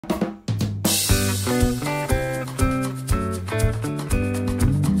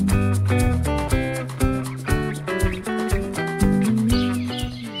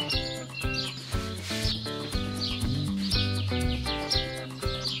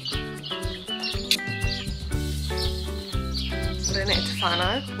Rene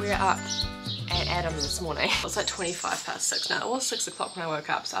Tefano. We're up at Adam this morning. It's like 6:25 now. It was 6 o'clock when I woke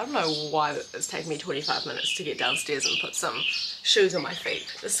up, so I don't know why it's taken me 25 minutes to get downstairs and put some shoes on my feet.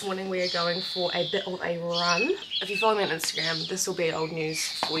 This morning we are going for a bit of a run. If you follow me on Instagram, this will be old news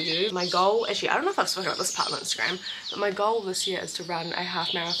for you. My goal, actually I don't know if I've spoken about this part on Instagram, but my goal this year is to run a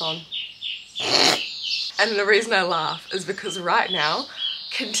half marathon. And the reason I laugh is because right now,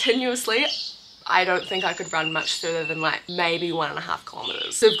 continuously, I don't think I could run much further than like maybe 1.5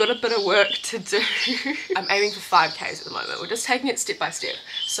 kilometers. So I've got a bit of work to do. I'm aiming for 5Ks at the moment. We're just taking it step by step.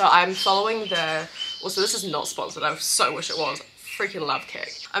 So I'm following the, also this is not sponsored, I so wish it was. Freaking love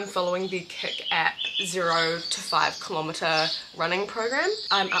Kick. I'm following the Kick app 0 to 5 kilometer running program.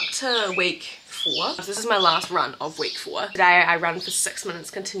 I'm up to week 4. This is my last run of week 4. Today I run for 6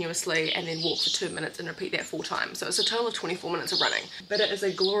 minutes continuously and then walk for 2 minutes and repeat that 4 times. So it's a total of 24 minutes of running. But it is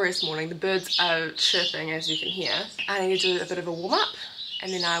a glorious morning. The birds are chirping, as you can hear. I need to do a bit of a warm up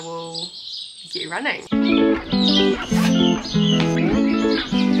and then I will get running.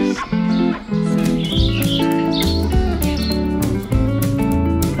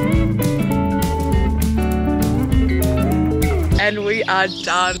 And we are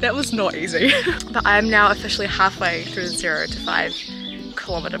done. That was not easy. But I am now officially halfway through the 0 to 5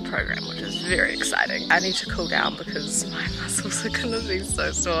 kilometer program, which is very exciting. I need to cool down because my muscles are gonna be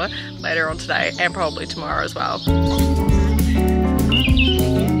so sore later on today and probably tomorrow as well.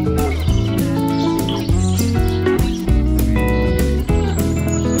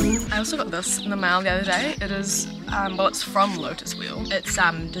 I also got this in the mail the other day. It is, well, it's from Lotus Wheel. It's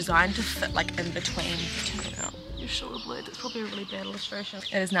designed to fit like in between. Shoulder blade. It's probably a really bad illustration.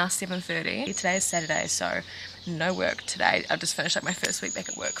 It is now 7:30. Today is Saturday, so no work today. I've just finished like my first week back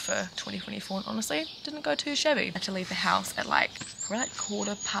at work for 2024 and honestly didn't go too shabby. I had to leave the house at like probably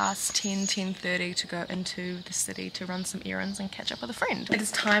like 10:15, 10:30 to go into the city to run some errands and catch up with a friend. It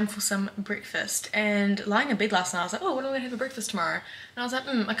is time for some breakfast, and lying in bed last night I was like, oh, what am I gonna have for breakfast tomorrow? And I was like,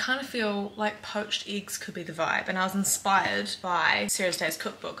 I kind of feel like poached eggs could be the vibe, and I was inspired by Sarah's Day's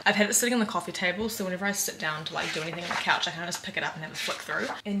cookbook. I've had it sitting on the coffee table, so whenever I sit down to like do anything on the couch I can just pick it up and have a flick through.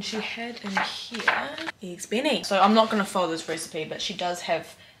 And she had in here eggs Benny. So I'm not going to follow this recipe, but she does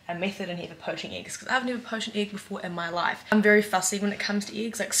have a method in here for poaching eggs because I've never poached an egg before in my life. I'm very fussy when it comes to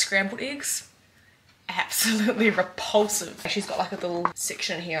eggs, like scrambled eggs. Absolutely repulsive. She's got like a little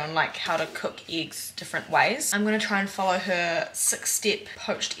section here on like how to cook eggs different ways. I'm going to try and follow her 6-step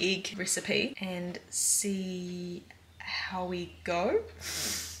poached egg recipe and see how we go.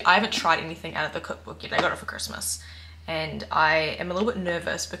 I haven't tried anything out of the cookbook yet. I got it for Christmas and I am a little bit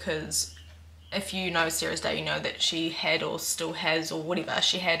nervous because if you know Sarah's Day, you know that she had or still has or whatever,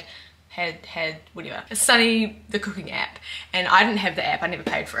 she had whatever, Sunny the cooking app, and I didn't have the app, I never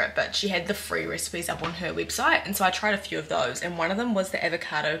paid for it, but she had the free recipes up on her website, and so I tried a few of those, and one of them was the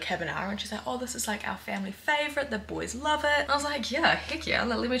avocado carbonara, and she's like, oh, this is like our family favorite, the boys love it. And I was like, yeah, heck yeah,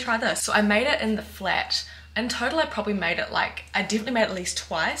 let me try this. So I made it in the flat. In total I probably made it like, I definitely made it at least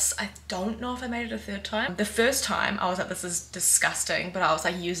twice. I don't know if I made it a 3rd time. The first time I was like, this is disgusting, but I was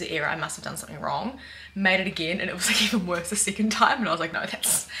like, user error, I must have done something wrong. Made it again and it was like even worse the 2nd time, and I was like, no,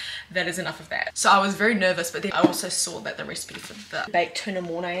 that is enough of that. So I was very nervous, but then I also saw that the recipe for the baked tuna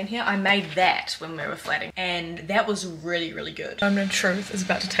mornay in here, I made that when we were flatting and that was really, really good. Moment of truth is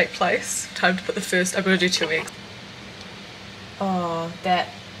about to take place. Time to put the first, I'm gonna do 2 eggs. Oh, that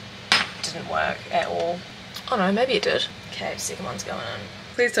didn't work at all. Oh no, maybe it did. Okay, 2nd one's going in.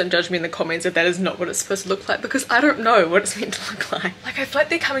 Please don't judge me in the comments if that is not what it's supposed to look like because I don't know what it's meant to look like. Like I feel like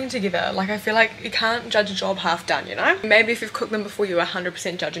they're coming together. Like I feel like you can't judge a job half done, you know? Maybe if you've cooked them before you are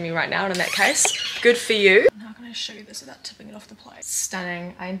 100% judging me right now, and in that case, good for you. Now I'm gonna show you this without tipping it off the plate.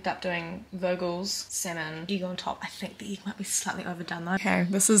 Stunning. I ended up doing Vogel's salmon, egg on top. I think the egg might be slightly overdone though. Okay,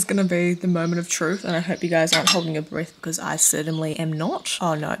 this is gonna be the moment of truth and I hope you guys aren't holding your breath because I certainly am not.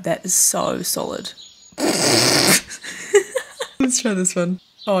 Oh no, that is so solid. Let's try this one.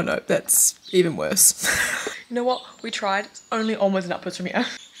 Oh no, that's even worse. You know what? We tried. It's only onwards and upwards from here.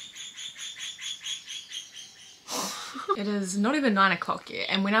 It is not even 9 o'clock yet,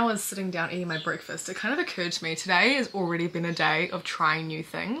 and when I was sitting down eating my breakfast, it kind of occurred to me today has already been a day of trying new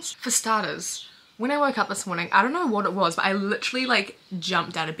things. For starters, when I woke up this morning, I don't know what it was, but I literally like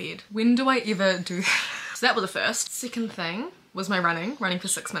jumped out of bed. When do I ever do that? So that was the first. 2nd thing was my running for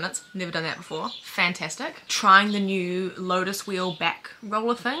 6 minutes. Never done that before. Fantastic. Trying the new Lotus Wheel back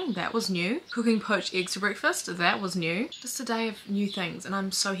roller thing. That was new. Cooking poached eggs for breakfast. That was new. Just a day of new things and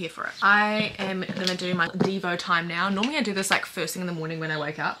I'm so here for it. I am gonna do my Devo time now. Normally I do this like first thing in the morning when I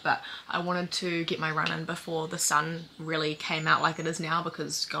wake up, but I wanted to get my run in before the sun really came out like it is now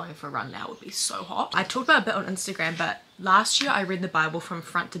because going for a run now would be so hot. I talked about it a bit on Instagram, but Last year I read the Bible from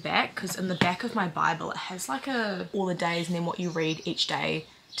front to back because in the back of my Bible it has like all the days and then what you read each day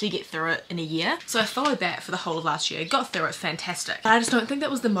to get through it in a year. So I followed that for the whole of last year, got through it, fantastic. But I just don't think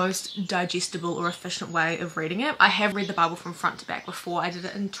that was the most digestible or efficient way of reading it. I have read the Bible from front to back before. I did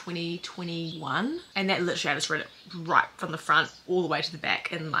it in 2021 and that literally I just read it right from the front all the way to the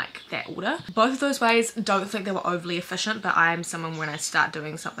back in like that order. Both of those ways, don't think they were overly efficient, but I am someone when I start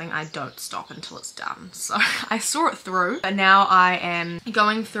doing something I don't stop until it's done. So I saw it through, but now I am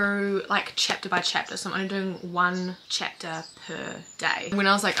going through like chapter by chapter, so I'm only doing one chapter per day. When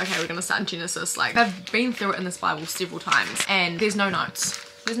I was like, okay, we're gonna start in Genesis, like I've been through it in this Bible several times and there's no notes.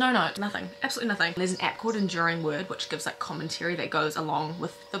 There's no note, nothing, absolutely nothing. There's an app called Enduring Word which gives like commentary that goes along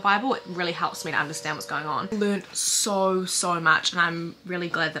with the Bible. It really helps me to understand what's going on. I learned so much and I'm really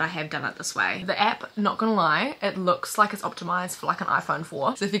glad that I have done it this way. The app, not gonna lie, it looks like it's optimized for like an iPhone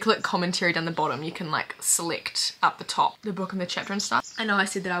 4. So if you click commentary down the bottom, you can like select up the top the book and the chapter and stuff. I know I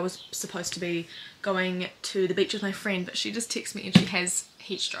said that I was supposed to be going to the beach with my friend, but she just texted me and she has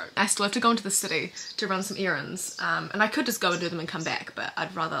heat stroke. I still have to go into the city to run some errands and I could just go and do them and come back, but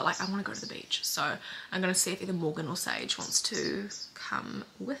I'd rather, like, I want to go to the beach, so I'm gonna see if either Morgan or Sage wants to come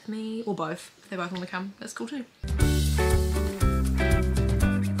with me, or both. If they both want to come, that's cool too.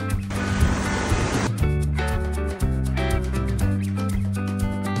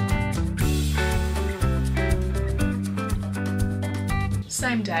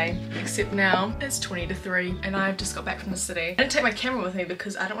 Same day, except now it's 20 to 3 and I've just got back from the city. I didn't take my camera with me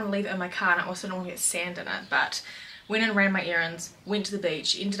because I don't want to leave it in my car and I also don't want to get sand in it, but went and ran my errands, went to the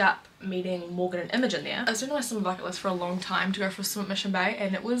beach, ended up meeting Morgan and Imogen there. I was doing my summer bucket list for a long time to go for a swim at Mission Bay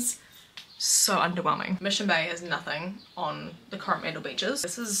and it was so underwhelming. Mission Bay has nothing on the Coromandel beaches.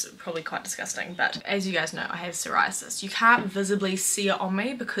 This is probably quite disgusting, but as you guys know, I have psoriasis. You can't visibly see it on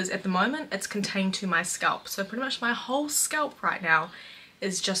me because at the moment it's contained to my scalp. So pretty much my whole scalp right now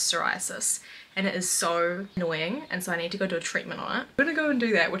is just psoriasis and it is so annoying, and so I need to go do a treatment on it. I'm gonna go and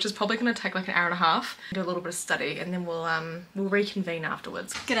do that, which is probably gonna take like an hour and a half, do a little bit of study, and then we'll reconvene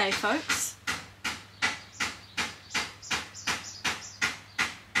afterwards. G'day folks.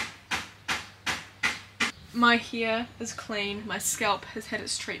 My hair is clean, my scalp has had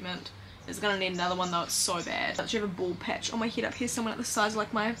its treatment. It's gonna need another one though, it's so bad. I actually have a bald patch on my head up here somewhere at the size of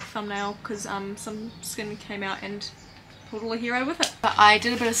like my thumbnail because some skin came out and pulled all the hair out with it. But I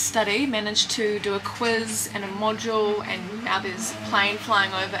did a bit of study, managed to do a quiz and a module, and now there's a plane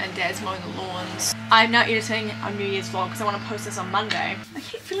flying over and Dad's mowing the lawns. I'm now editing our New Year's vlog because I want to post this on Monday. I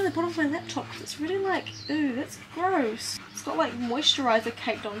keep feeling the bottom of my laptop because it's really like, ooh, that's gross. It's got like moisturizer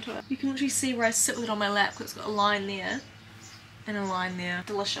caked onto it. You can literally see where I sit with it on my lap because it's got a line there and a line there.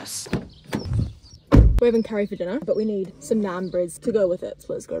 Delicious. We're having curry for dinner, but we need some naan breads to go with it.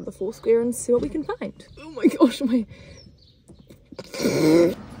 So let's go to the Four Square and see what we can find. Oh my gosh, my...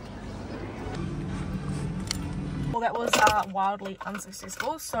 Well, that was wildly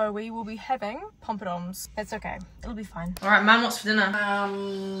unsuccessful, so we will be having pompadons. That's okay, it'll be fine. Alright, Mum, what's for dinner?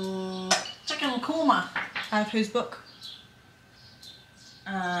 Chicken korma. Out of whose book?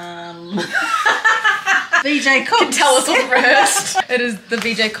 VJ Cook. Can tell us all rehearsed. It is the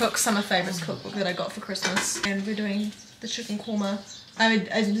VJ Cook Summer Favourites cookbook that I got for Christmas, and we're doing the chicken korma. I'm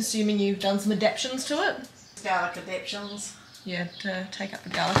assuming you've done some adaptations to it? Garlic adaptations. Yeah, to take up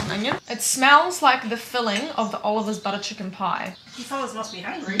the garlic and onion. It smells like the filling of the Oliver's butter chicken pie. You fellas must be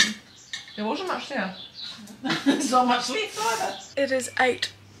hungry. There wasn't much there. There's not much left either. It is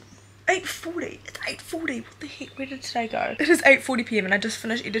 8:40. It's 8:40. What the heck? Where did today go? It is 8:40 p.m. and I just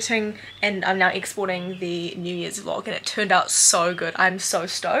finished editing and I'm now exporting the New Year's vlog and it turned out so good. I'm so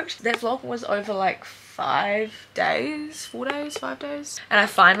stoked. That vlog was over like 5 days, 4 days, 5 days. And I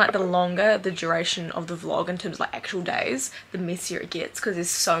find like the longer the duration of the vlog in terms of like actual days, the messier it gets because there's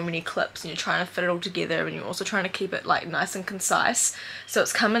so many clips and you're trying to fit it all together and you're also trying to keep it like nice and concise. So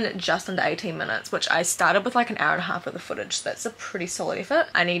it's come in at just under 18 minutes, which I started with like an hour and a half of the footage. So that's a pretty solid effort.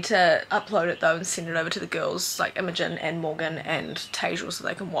 I need to upload it though and send it over to the girls like Imogen and Morgan and Tejal so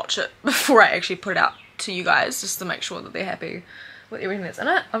they can watch it before I actually put it out to you guys, just to make sure that they're happy with everything that's in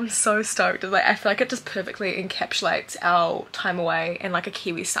it. I'm so stoked. Like, I feel like it just perfectly encapsulates our time away in like a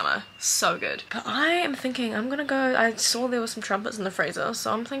Kiwi summer. So good. But I am thinking I'm gonna go, I saw there were some trumpets in the freezer,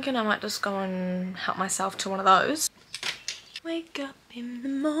 so I'm thinking I might just go and help myself to one of those. Wake up in the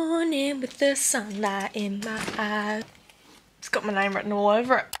morning with the sunlight in my eyes. It's got my name written all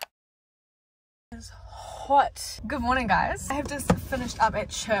over it. It's hot. Good morning, guys. I have just finished up at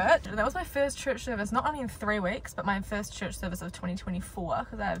church. That was my first church service, not only in 3 weeks, but my first church service of 2024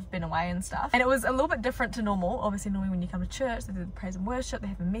 because I've been away and stuff. And it was a little bit different to normal. Obviously, normally when you come to church, they do the praise and worship, they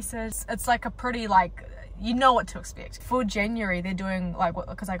have a message. It's like a pretty you know what to expect. For January, they're doing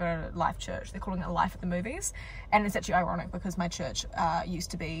because I go to Life Church, they're calling it Life at the Movies. And it's actually ironic because my church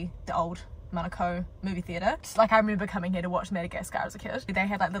used to be the old Monaco movie theatre. I remember coming here to watch Madagascar as a kid. They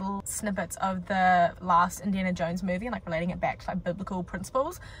had little snippets of the last Indiana Jones movie and relating it back to biblical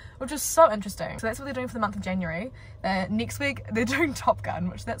principles, which is so interesting. So that's what they're doing for the month of January. Next week they're doing Top Gun,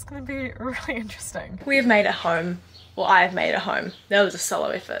 which that's going to be really interesting. We have made it home. Well, I have made it home. That was a solo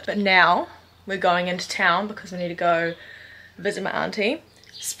effort. But now we're going into town because we need to go visit my auntie,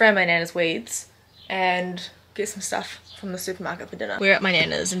 spray my nana's weeds, and get some stuff from the supermarket for dinner. We're at my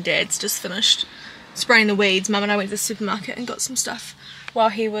nana's and dad's just finished spraying the weeds. Mum and I went to the supermarket and got some stuff while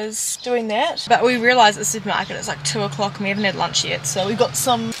he was doing that. But we realised at the supermarket it's 2 o'clock and we haven't had lunch yet, so we got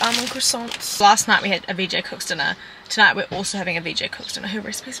some almond croissants. Last night we had a VJ Cooks dinner. Tonight we're also having a VJ Cooks dinner. Her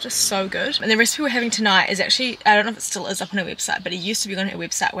recipe's just so good. And the recipe we're having tonight is actually, I don't know if it still is up on her website, but it used to be on her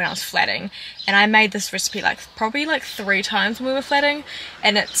website when I was flatting. And I made this recipe probably 3 times when we were flatting.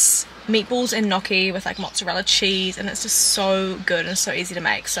 And it's meatballs and gnocchi with mozzarella cheese, and it's just so good and so easy to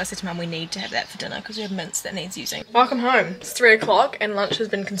make. So I said to Mum we need to have that for dinner because we have mince that needs using. Welcome home. It's 3 o'clock and lunch has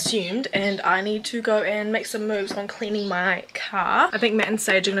been consumed and I need to go and make some moves on cleaning my car. I think Matt and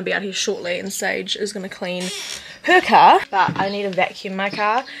Sage are going to be out here shortly and Sage is going to clean her car, but I need to vacuum my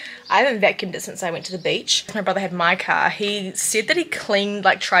car. I haven't vacuumed it since I went to the beach. My brother had my car. He said that he cleaned,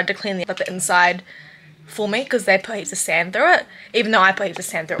 tried to clean the inside for me because they put heaps of sand through it, even though I put heaps of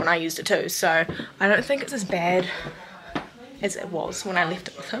sand through it when I used it too, so I don't think it's as bad as it was when I left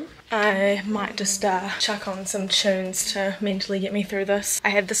it with him. I might just chuck on some tunes to mentally get me through this. I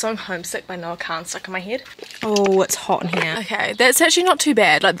have the song Homesick by Noah Khan stuck in my head. Oh, it's hot in here. Okay, that's actually not too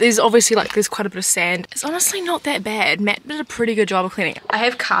bad. There's obviously there's quite a bit of sand. It's honestly not that bad. Matt did a pretty good job of cleaning it. I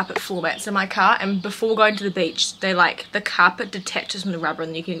have carpet floor mats in my car, and before going to the beach, they the carpet detaches from the rubber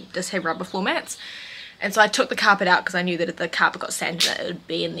and you can just have rubber floor mats. And so I took the carpet out because I knew that if the carpet got sand in it, it would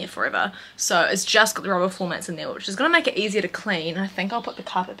be in there forever. So it's just got the rubber floor mats in there, which is going to make it easier to clean. I think I'll put the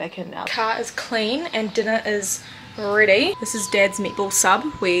carpet back in now. Car is clean and dinner is ready. This is Dad's meatball sub.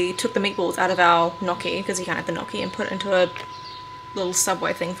 We took the meatballs out of our gnocchi because he can't have the gnocchi and put it into a little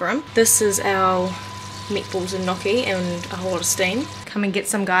Subway thing for him. This is our meatballs and gnocchi and a whole lot of steam. Come and get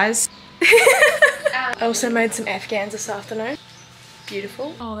some, guys. I also made some Afghans this afternoon.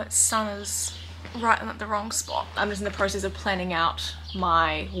 Beautiful. Oh, that sun is right in the wrong spot. I'm just in the process of planning out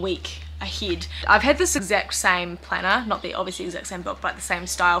my week ahead. I've had this exact same planner, not the obviously exact same book, but the same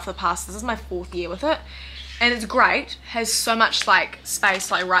style for the past, this is my 4th year with it. And it's great, has so much space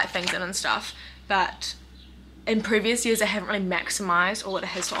to write things in and stuff, but in previous years I haven't really maximized all that it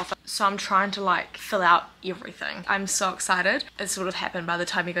has to offer. So I'm trying to fill out everything. I'm so excited. It sort of happened by the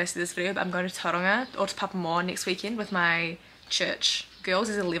time you guys see this video, but I'm going to Tauranga or to Papamoa next weekend with my church girls.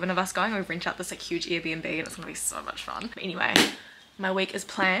 There's 11 of us going. We've rented out this huge Airbnb and it's gonna be so much fun. But anyway, my week is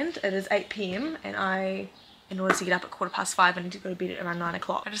planned. It is 8 PM and in order to get up at 5:15, I need to go to bed at around 9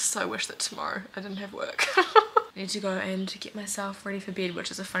 o'clock. I just so wish that tomorrow I didn't have work. I need to go and get myself ready for bed, which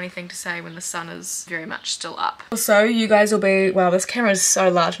is a funny thing to say when the sun is very much still up. Also, you guys will be, wow, this camera is so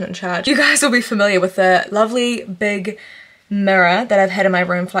large and in charge. You guys will be familiar with the lovely big mirror that I've had in my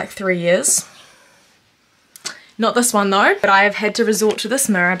room for 3 years. Not this one though, but I have had to resort to this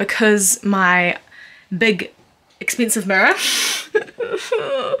mirror because my big expensive mirror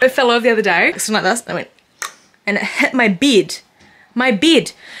it fell over the other day. It's like this, I went, and it hit my bed.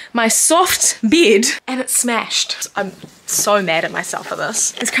 My soft bed, and it smashed. I'm so mad at myself for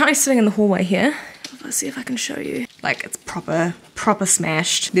this. It's currently sitting in the hallway here. Let's see if I can show you. It's proper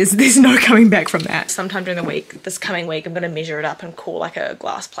smashed. There's no coming back from that. Sometime during the week, this coming week, I'm gonna measure it up and call a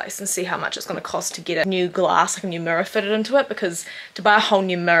glass place and see how much it's gonna cost to get a new glass, a new mirror fitted into it, because to buy a whole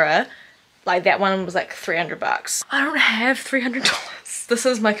new mirror, that one was 300 bucks. I don't have $300. This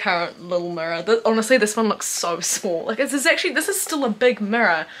is my current little mirror. Honestly, this one looks so small. This is still a big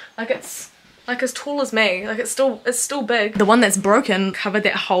mirror. It's as tall as me. It's still big. The one that's broken covered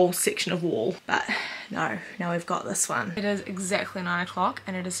that whole section of wall. But no, now we've got this one. It is exactly 9 o'clock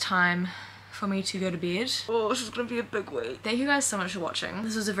and it is time for me to go to bed. Oh, this is gonna be a big week. Thank you guys so much for watching.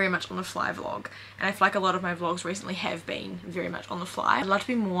 This was a very much on the fly vlog, and I feel like a lot of my vlogs recently have been very much on the fly. I'd love to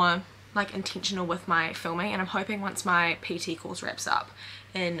be more like intentional with my filming, and I'm hoping once my PT course wraps up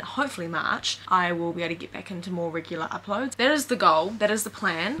in hopefully March, I will be able to get back into more regular uploads. That is the goal, that is the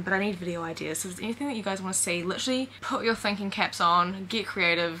plan, but I need video ideas. So if there's anything that you guys want to see, literally put your thinking caps on, get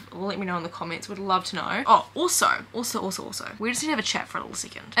creative, let me know in the comments, would love to know. Oh, also, we just need to have a chat for a little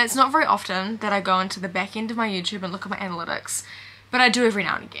second. It's not very often that I go into the back end of my YouTube and look at my analytics, but I do every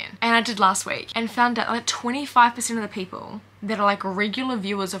now and again. And I did last week and found out like 25% of the people that are like regular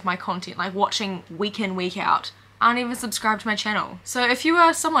viewers of my content, like watching week in, week out, aren't even subscribed to my channel. So if you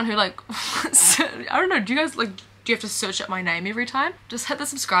are someone who like, I don't know, do you guys like, do you have to search up my name every time? Just hit the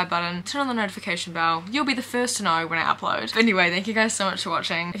subscribe button, turn on the notification bell. You'll be the first to know when I upload. But anyway, thank you guys so much for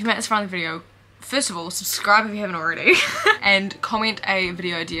watching. If you made this far in the video, first of all, subscribe if you haven't already. And comment a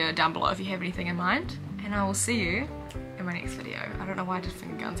video idea down below if you have anything in mind. And I will see you in my next video. I don't know why I did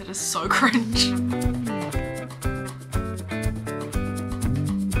finger guns, it is so cringe.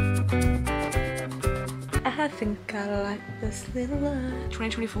 I think I like this little life.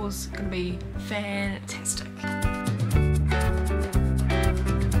 2024 is gonna be fantastic.